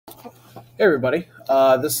Hey everybody,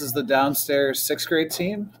 this is the downstairs sixth grade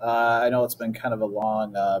team. I know it's been kind of a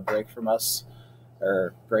long break from us,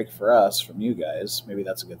 or break for us from you guys. Maybe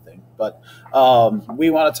that's a good thing. But we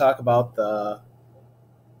want to talk about the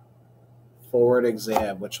forward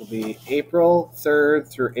exam, which will be April 3rd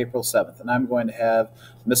through April 7th. And I'm going to have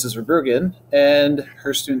Mrs. Verbruggen and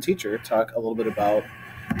her student teacher talk a little bit about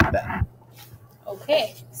that.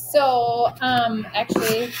 Okay, so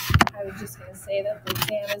actually, I was just going to say that the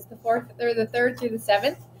exam is the 4th or the 3rd through the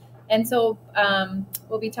 7th. And so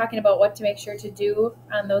we'll be talking about what to make sure to do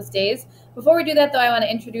on those days. Before we do that, though, I want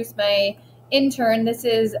to introduce my intern. This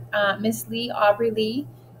is Miss Lee, Aubrey Lee.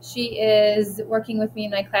 She is working with me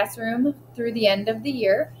in my classroom through the end of the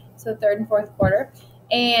year, so 3rd and 4th quarter.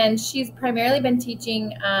 And she's primarily been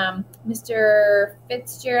teaching Mr.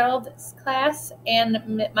 Fitzgerald's class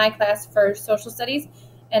and my class for social studies,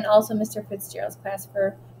 and also Mr. Fitzgerald's class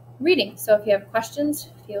for reading. So if you have questions,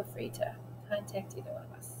 feel free to contact either one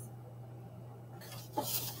of us.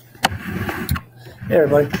 Hey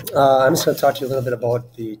everybody, I'm just going to talk to you a little bit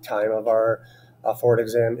about the time of our forward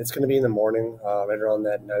exam. It's going to be in the morning, right around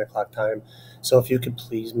that 9 o'clock time. So if you could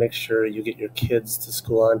please make sure you get your kids to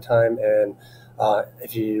school on time, and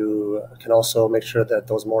if you can also make sure that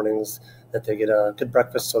those mornings that they get a good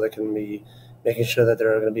breakfast, so they can be making sure that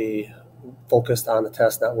they're going to be focused on the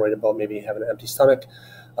test, not worried about maybe having an empty stomach.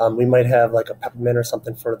 We might have like a peppermint or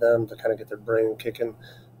something for them to kind of get their brain kicking.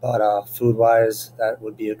 But food-wise, that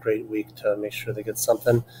would be a great week to make sure they get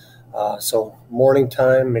something. So morning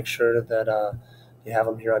time, make sure that you have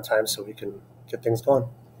them here on time so we can get things going.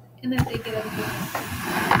 And that they get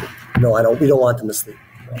everything. No, we don't want them to sleep.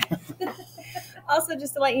 Also,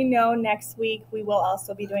 just to let you know, next week we will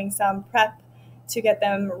also be doing some prep to get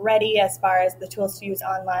them ready as far as the tools to use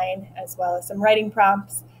online, as well as some writing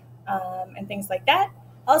prompts and things like that.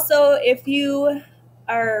 Also, if you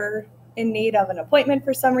are in need of an appointment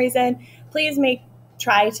for some reason, please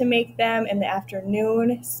try to make them in the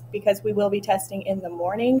afternoon, because we will be testing in the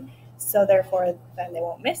morning. So therefore, then they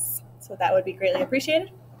won't miss. So that would be greatly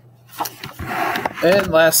appreciated.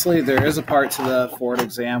 And lastly, there is a part to the forward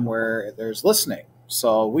exam where there's listening.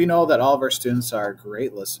 So we know that all of our students are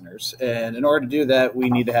great listeners, and in order to do that, we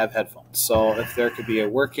need to have headphones. So if there could be a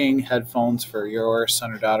working headphones for your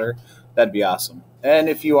son or daughter, that'd be awesome. And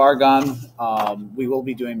if you are gone, we will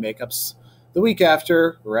be doing makeups the week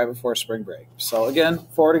after, right before spring break. So again,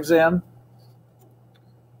 forward exam,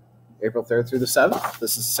 April 3rd through the 7th.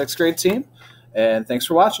 This is the sixth grade team, and thanks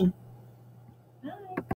for watching.